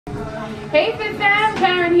Hey Fit Fam,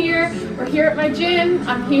 Karen here. We're here at my gym.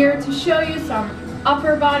 I'm here to show you some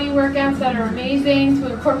upper body workouts that are amazing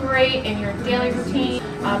to incorporate in your daily routine.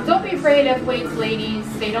 Don't be afraid of weights, ladies.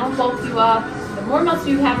 They don't bulk you up. The more muscle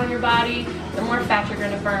you have on your body, the more fat you're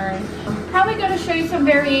going to burn. I'm probably going to show you some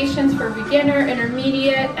variations for beginner,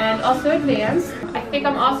 intermediate, and also advanced. I think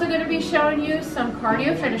I'm also going to be showing you some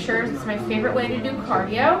cardio finishers. It's my favorite way to do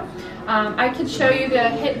cardio. I could show you the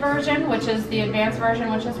HIIT version, which is the advanced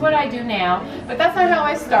version, which is what I do now, but that's not how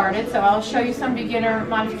I started, so I'll show you some beginner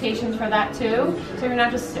modifications for that too, so you're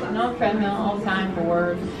not just sitting on a treadmill all the time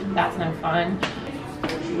bored. That's no fun.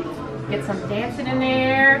 Get some dancing in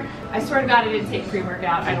there. I swear to God, I didn't take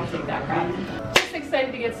pre-workout. I don't take that crap. Just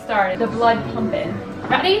excited to get started. The blood pumping.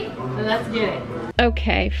 Ready? Then let's get it.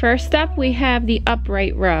 Okay, first up we have the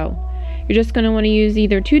upright row. You're just going to want to use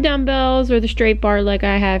either 2 dumbbells or the straight bar like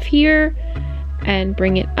I have here and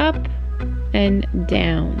bring it up and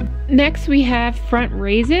down. Next we have front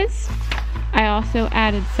raises. I also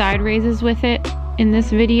added side raises with it in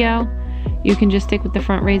this video. You can just stick with the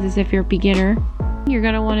front raises if you're a beginner. You're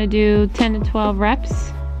going to want to do 10 to 12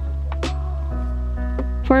 reps.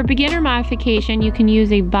 For a beginner modification, you can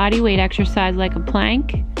use a body weight exercise like a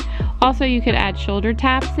plank. Also, you could add shoulder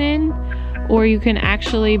taps in, or you can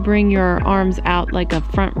actually bring your arms out like a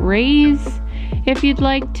front raise if you'd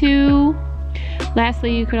like to.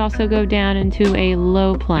 Lastly, you could also go down into a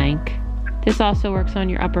low plank. This also works on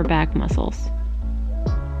your upper back muscles.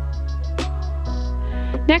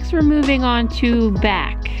 Next, we're moving on to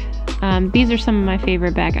back. These are some of my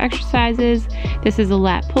favorite back exercises. This is a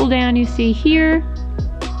lat pull down you see here.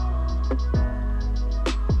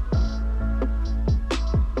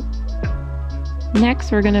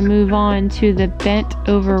 Next, we're going to move on to the bent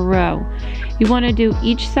over row. You want to do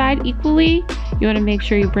each side equally. You want to make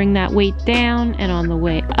sure you bring that weight down, and on the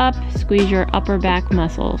way up, squeeze your upper back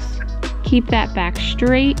muscles. Keep that back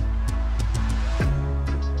straight.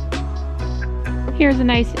 Here's a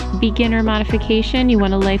nice beginner modification. You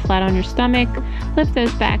want to lay flat on your stomach, lift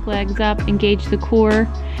those back legs up, engage the core,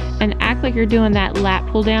 and act like you're doing that lat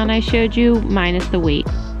pull down I showed you, minus the weight.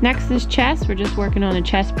 Next is chest. We're just working on a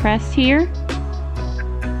chest press here.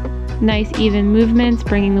 Nice even movements,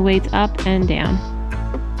 bringing the weights up and down.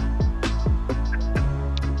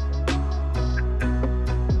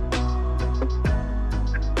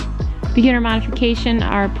 Beginner modification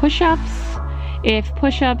are push-ups. If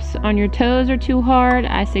push-ups on your toes are too hard,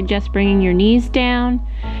 I suggest bringing your knees down.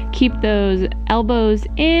 Keep those elbows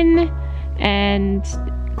in and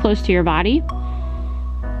close to your body.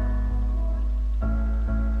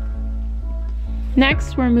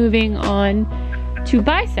 Next, we're moving on to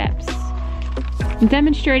biceps. I'm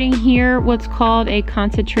demonstrating here what's called a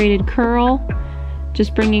concentrated curl.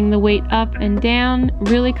 Just bringing the weight up and down,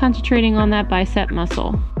 really concentrating on that bicep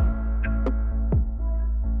muscle.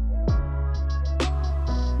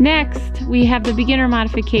 Next, we have the beginner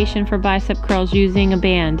modification for bicep curls using a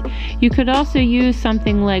band. You could also use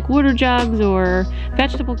something like water jugs or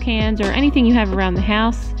vegetable cans or anything you have around the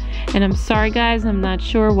house. And I'm sorry guys, I'm not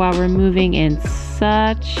sure why we're moving in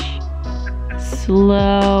such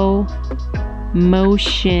slow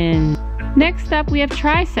motion. Next up, we have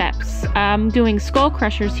triceps. I'm doing skull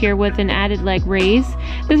crushers here with an added leg raise.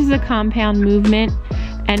 This is a compound movement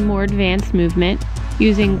and more advanced movement,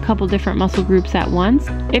 using a couple different muscle groups at once.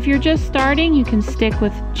 If you're just starting, you can stick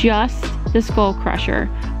with just the skull crusher,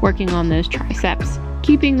 working on those triceps,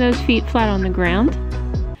 keeping those feet flat on the ground.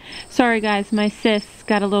 Sorry guys, my sis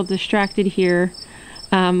got a little distracted here.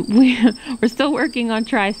 We're still working on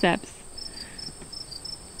triceps.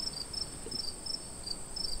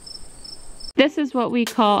 This is what we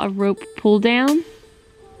call a rope pull down.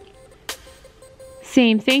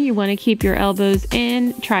 Same thing, you want to keep your elbows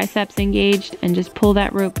in, triceps engaged, and just pull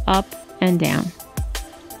that rope up and down.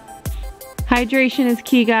 Hydration is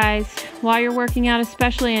key, guys. While you're working out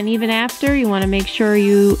especially, and even after, you want to make sure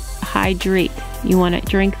you hydrate. You want to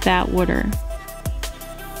drink that water.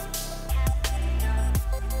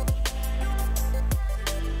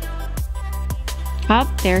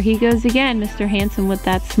 Oh, there he goes again, Mr. Handsome with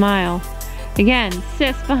that smile. Again,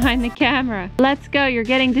 sis behind the camera. Let's go, you're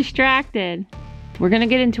getting distracted. We're going to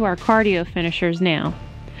get into our cardio finishers now.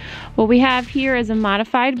 What we have here is a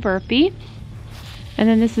modified burpee. And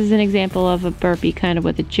then this is an example of a burpee kind of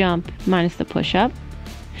with a jump minus the push-up.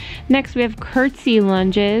 Next we have curtsy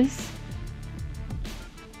lunges.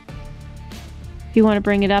 If you want to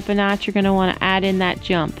bring it up a notch, you're going to want to add in that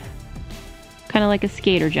jump. Kind of like a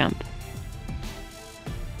skater jump.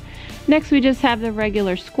 Next we just have the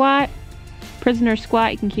regular squat. Prisoner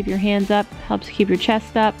squat, you can keep your hands up, helps keep your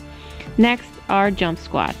chest up. Next are jump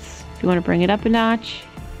squats. If you want to bring it up a notch,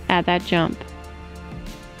 add that jump.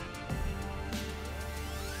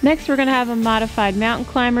 Next, we're gonna have a modified mountain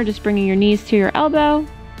climber, just bringing your knees to your elbow.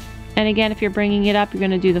 And again, if you're bringing it up, you're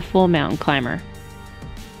gonna do the full mountain climber.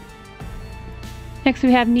 Next,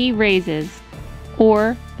 we have knee raises,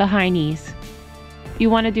 or the high knees. You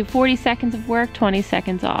wanna do 40 seconds of work, 20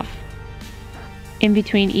 seconds off, in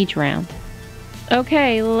between each round.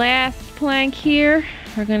 Okay, last plank here.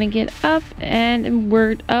 We're gonna get up and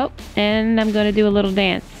we're up, and I'm gonna do a little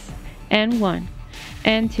dance. And 1,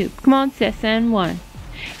 and 2. Come on, sis, and 1.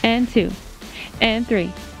 And 2, and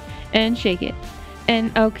 3, and shake it.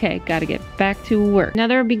 And okay, gotta get back to work.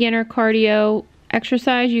 Another beginner cardio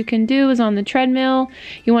exercise you can do is on the treadmill.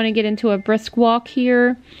 You wanna get into a brisk walk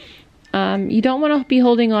here. You don't wanna be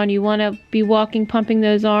holding on, you wanna be walking, pumping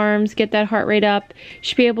those arms, get that heart rate up. You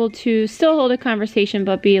should be able to still hold a conversation,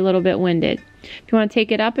 but be a little bit winded. If you wanna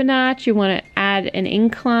take it up a notch, you wanna add an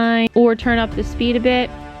incline or turn up the speed a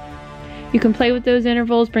bit. You can play with those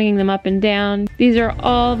intervals, bringing them up and down. These are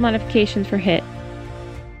all modifications for HIIT.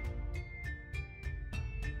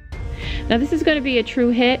 Now this is going to be a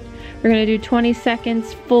true HIIT. We're going to do 20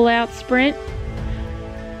 seconds full out sprint.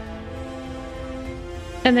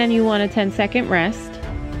 And then you want a 10-second rest.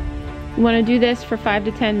 You want to do this for 5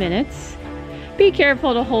 to 10 minutes. Be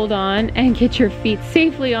careful to hold on and get your feet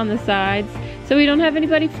safely on the sides so we don't have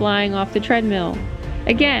anybody flying off the treadmill.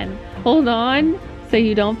 Again, hold on so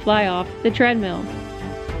you don't fly off the treadmill.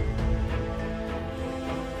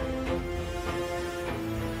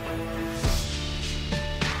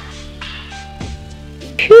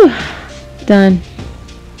 Phew, done.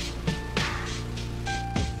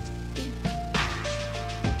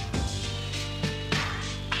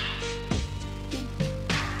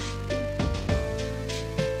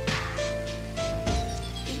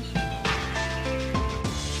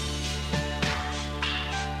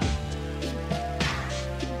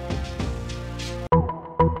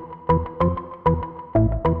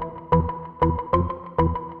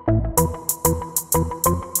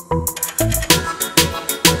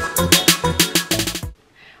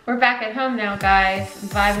 We're back at home now, guys. I'm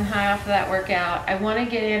vibing high off of that workout. I want to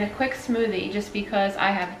get in a quick smoothie just because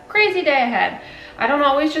I have a crazy day ahead. I don't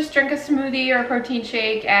always just drink a smoothie or a protein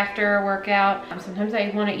shake after a workout. Sometimes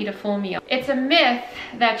I want to eat a full meal. It's a myth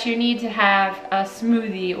that you need to have a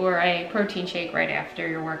smoothie or a protein shake right after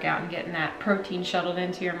your workout and getting that protein shuttled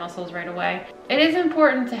into your muscles right away. It is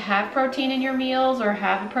important to have protein in your meals or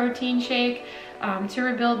have a protein shake to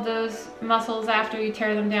rebuild those muscles after you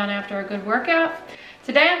tear them down after a good workout.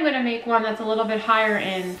 Today I'm going to make one that's a little bit higher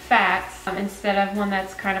in fats instead of one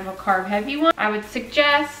that's kind of a carb heavy one. I would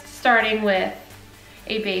suggest starting with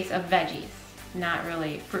a base of veggies, not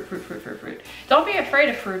really fruit. Don't be afraid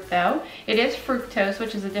of fruit though. It is fructose,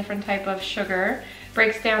 which is a different type of sugar.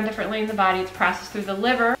 Breaks down differently in the body. It's processed through the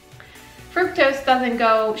liver. Fructose doesn't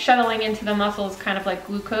go shuttling into the muscles kind of like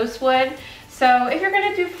glucose would. So if you're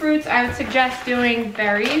gonna do fruits, I would suggest doing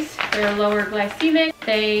berries. They're lower glycemic.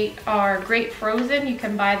 They are great frozen. You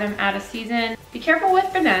can buy them out of season. Be careful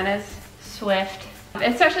with bananas, Swift.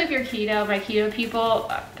 Especially if you're keto. My keto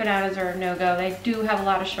people, bananas are a no-go. They do have a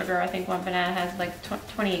lot of sugar. I think one banana has like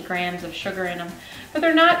 28 grams of sugar in them. But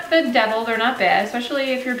they're not the devil, they're not bad,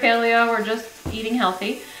 especially if you're paleo or just eating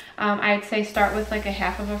healthy. I'd say start with like a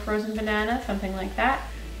half of a frozen banana, something like that.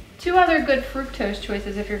 Two other good fructose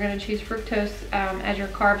choices if you're going to choose fructose as your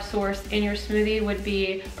carb source in your smoothie would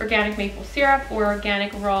be organic maple syrup or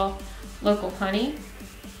organic raw local honey.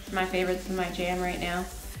 It's my favorite, this is my jam right now.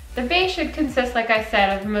 The base should consist, like I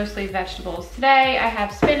said, of mostly vegetables. Today I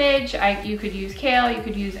have spinach, you could use kale, you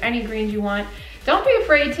could use any greens you want. Don't be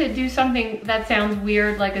afraid to do something that sounds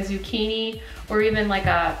weird like a zucchini or even like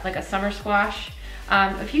a summer squash.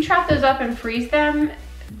 If you chop those up and freeze them,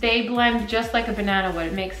 they blend just like a banana would.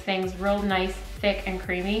 It makes things real nice, thick, and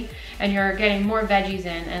creamy, and you're getting more veggies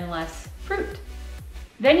in and less fruit.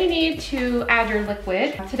 Then you need to add your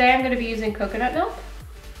liquid. Today I'm going to be using coconut milk,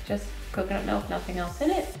 just coconut milk, nothing else in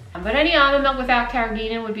it. But any almond milk without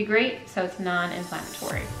carrageenan would be great, so it's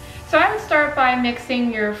non-inflammatory. So I would start by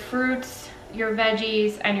mixing your fruits, your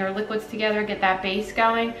veggies, and your liquids together, get that base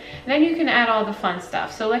going. And then you can add all the fun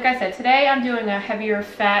stuff. So like I said, today I'm doing a heavier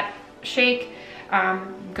fat shake.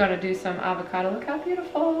 I'm gonna do some avocado. Look how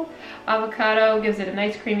beautiful. Avocado gives it a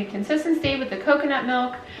nice creamy consistency with the coconut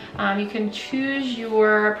milk. You can choose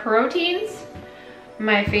your proteins.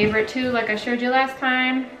 My favorite two, like I showed you last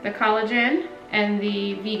time, the collagen and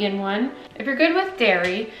the vegan one. If you're good with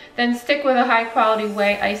dairy, then stick with a high quality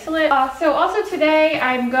whey isolate. So also today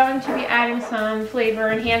I'm going to be adding some flavor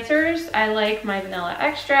enhancers. I like my vanilla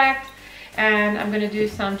extract and I'm gonna do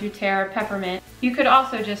some doTERRA peppermint. You could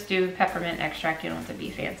also just do peppermint extract. You don't have to be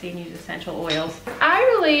fancy and use essential oils. I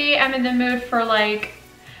really am in the mood for like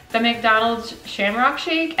the McDonald's Shamrock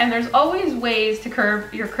Shake, and there's always ways to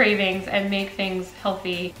curb your cravings and make things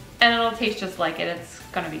healthy, and it'll taste just like it. It's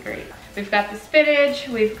gonna be great. We've got the spinach,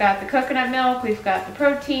 we've got the coconut milk, we've got the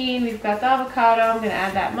protein, we've got the avocado. I'm gonna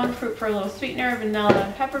add that monk fruit for a little sweetener, vanilla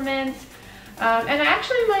and peppermint. And I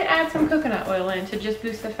actually might add some coconut oil in to just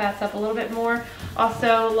boost the fats up a little bit more.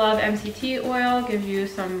 Also love MCT oil, gives you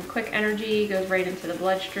some quick energy, goes right into the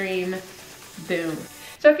bloodstream, boom.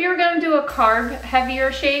 So if you were going to do a carb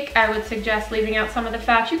heavier shake, I would suggest leaving out some of the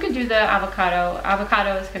fats. You could do the avocado.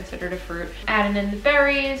 Avocado is considered a fruit. Adding in the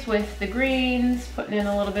berries with the greens, putting in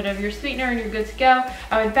a little bit of your sweetener and you're good to go.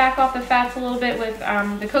 I would back off the fats a little bit with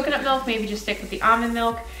the coconut milk, maybe just stick with the almond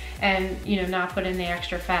milk and not put in the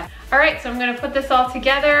extra fat. All right, so I'm gonna put this all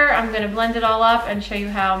together. I'm gonna blend it all up and show you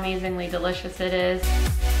how amazingly delicious it is.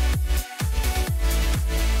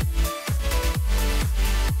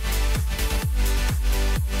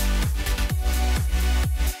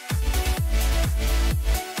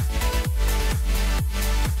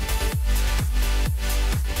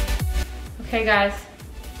 Okay guys.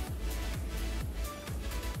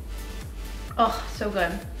 Oh, so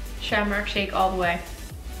good. Shamrock Shake all the way.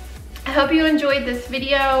 I hope you enjoyed this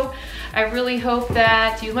video. I really hope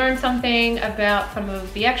that you learned something about some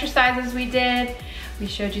of the exercises we did. We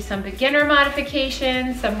showed you some beginner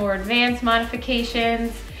modifications, some more advanced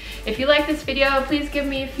modifications. If you like this video, please give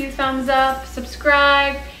me a few thumbs up,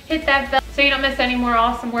 subscribe, hit that bell so you don't miss any more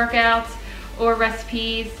awesome workouts or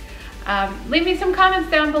recipes. Leave me some comments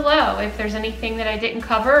down below if there's anything that I didn't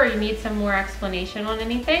cover or you need some more explanation on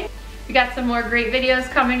anything. We got some more great videos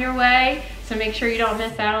coming your way, so make sure you don't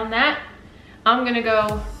miss out on that. I'm gonna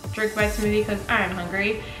go drink my smoothie because I'm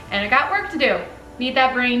hungry and I got work to do. Need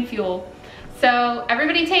that brain fuel. So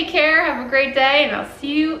everybody take care, have a great day, and I'll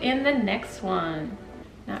see you in the next one.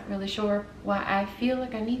 Not really sure why I feel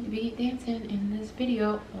like I need to be dancing in this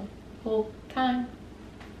video the whole time.